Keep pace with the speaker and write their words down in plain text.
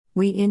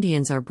We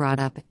Indians are brought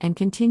up and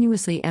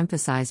continuously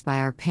emphasized by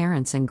our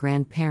parents and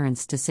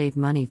grandparents to save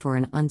money for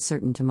an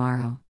uncertain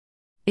tomorrow.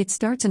 It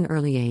starts an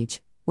early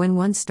age, when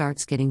one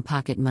starts getting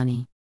pocket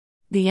money.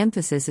 The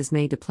emphasis is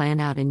made to plan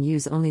out and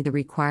use only the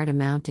required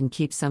amount and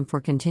keep some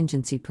for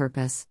contingency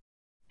purpose.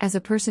 As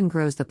a person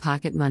grows, the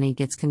pocket money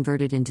gets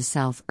converted into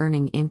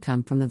self-earning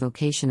income from the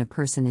vocation a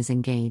person is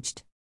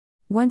engaged.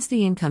 Once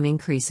the income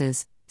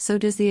increases, so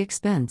does the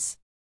expense.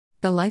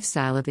 The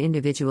lifestyle of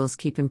individuals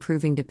keep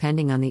improving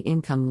depending on the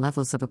income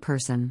levels of a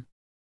person.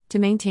 To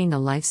maintain the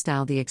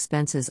lifestyle, the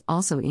expenses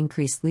also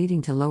increase,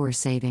 leading to lower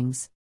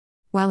savings.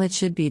 While it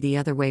should be the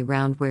other way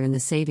round, wherein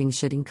the savings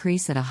should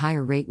increase at a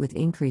higher rate with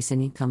increase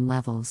in income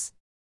levels.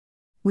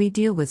 We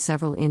deal with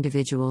several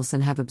individuals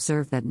and have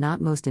observed that not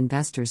most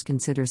investors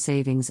consider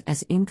savings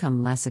as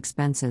income less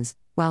expenses,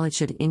 while it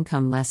should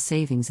income less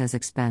savings as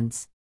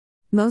expense.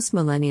 Most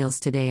millennials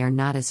today are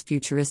not as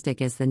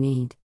futuristic as the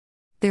need.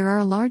 There are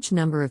a large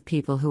number of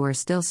people who are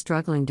still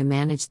struggling to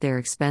manage their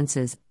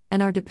expenses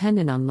and are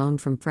dependent on loan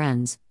from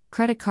friends,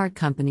 credit card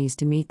companies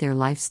to meet their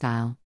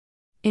lifestyle.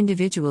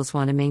 Individuals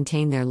want to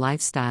maintain their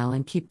lifestyle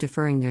and keep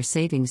deferring their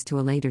savings to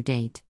a later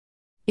date.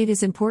 It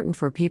is important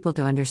for people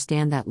to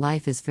understand that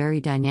life is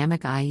very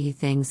dynamic, i.e.,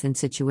 things and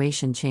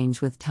situation change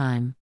with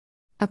time.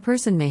 A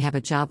person may have a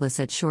jobless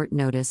at short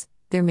notice,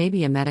 there may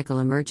be a medical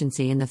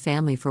emergency in the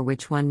family for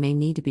which one may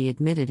need to be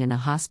admitted in a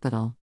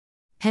hospital.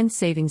 Hence,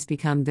 savings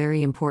become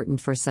very important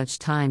for such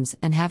times,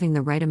 and having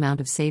the right amount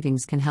of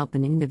savings can help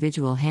an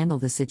individual handle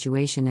the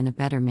situation in a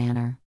better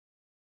manner.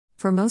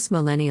 For most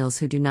millennials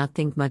who do not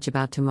think much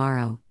about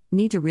tomorrow,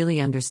 need to really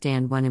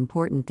understand one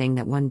important thing: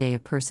 that one day a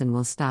person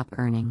will stop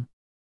earning.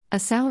 A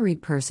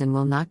salaried person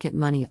will not get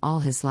money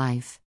all his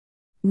life.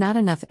 Not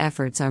enough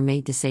efforts are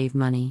made to save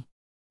money.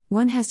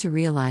 One has to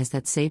realize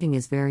that saving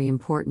is very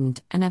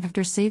important, and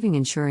after saving,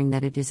 ensuring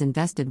that it is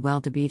invested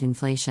well to beat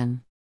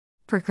inflation.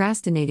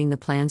 Procrastinating the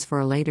plans for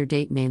a later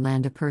date may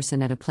land a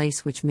person at a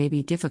place which may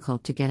be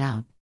difficult to get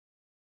out.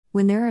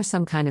 When there are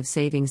some kind of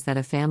savings that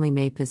a family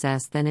may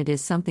possess, then it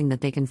is something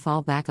that they can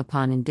fall back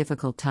upon in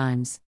difficult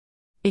times.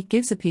 It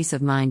gives a peace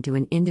of mind to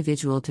an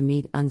individual to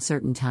meet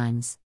uncertain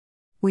times.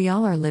 We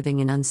all are living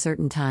in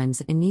uncertain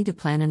times and need to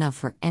plan enough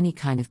for any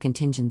kind of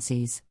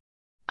contingencies.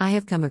 I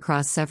have come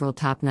across several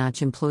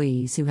top-notch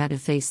employees who had to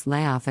face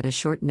layoff at a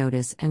short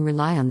notice and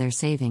rely on their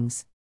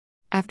savings.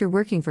 After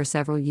working for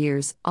several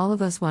years, all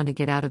of us want to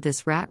get out of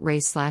this rat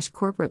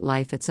race/corporate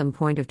life at some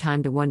point of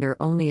time, to wonder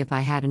only if I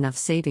had enough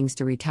savings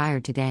to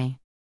retire today.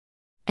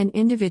 An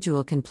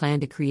individual can plan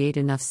to create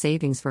enough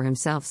savings for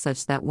himself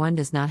such that one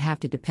does not have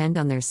to depend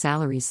on their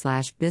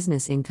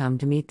salary/business income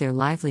to meet their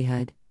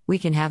livelihood. We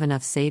can have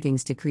enough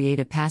savings to create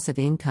a passive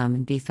income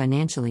and be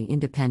financially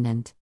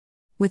independent.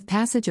 With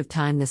passage of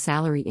time, the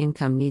salary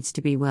income needs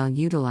to be well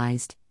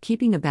utilized,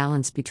 keeping a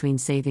balance between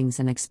savings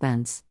and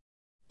expense.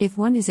 If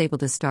one is able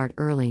to start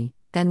early,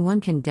 then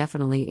one can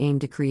definitely aim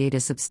to create a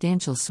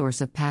substantial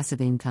source of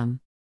passive income.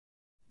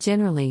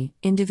 Generally,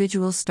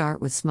 individuals start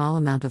with small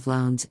amount of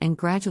loans and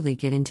gradually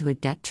get into a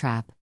debt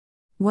trap.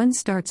 One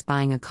starts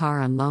buying a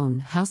car on loan,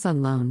 house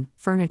on loan,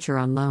 furniture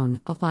on loan,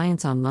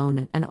 appliance on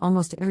loan, and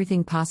almost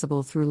everything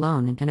possible through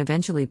loan, and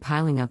eventually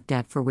piling up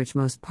debt for which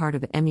most part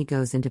of it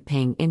goes into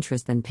paying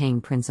interest than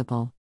paying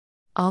principal.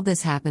 All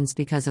this happens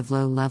because of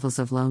low levels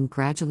of loan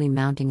gradually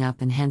mounting up,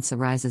 and hence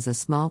arises a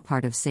small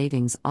part of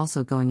savings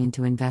also going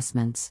into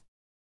investments.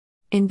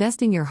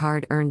 Investing your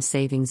hard-earned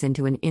savings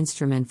into an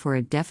instrument for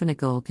a definite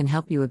goal can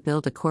help you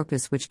build a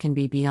corpus which can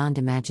be beyond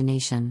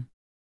imagination.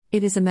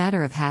 It is a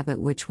matter of habit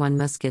which one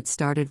must get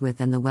started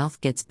with, and the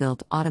wealth gets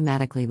built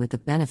automatically with the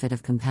benefit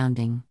of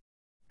compounding.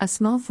 A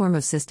small form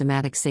of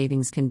systematic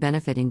savings can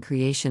benefit in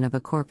creation of a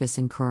corpus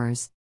in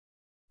crores.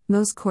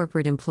 Most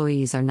corporate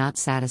employees are not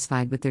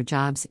satisfied with their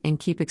jobs and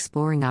keep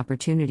exploring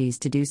opportunities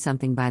to do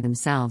something by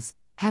themselves.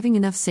 Having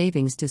enough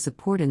savings to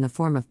support in the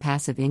form of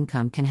passive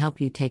income can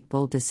help you take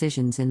bold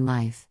decisions in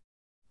life.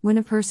 When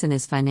a person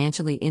is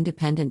financially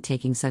independent,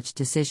 taking such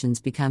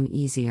decisions become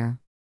easier.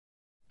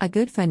 A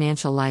good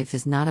financial life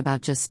is not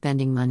about just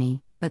spending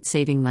money, but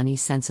saving money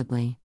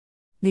sensibly.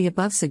 The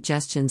above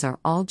suggestions are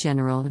all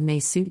general and may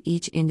suit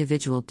each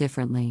individual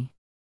differently.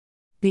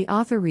 The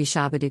author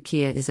Rishabh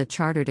Adhukia is a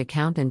chartered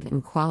accountant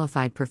and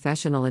qualified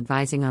professional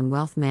advising on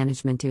wealth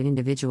management to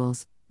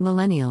individuals,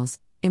 millennials,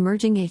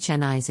 emerging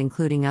HNIs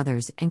including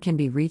others, and can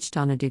be reached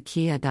on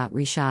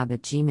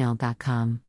adhukia.rishabh@gmail.com.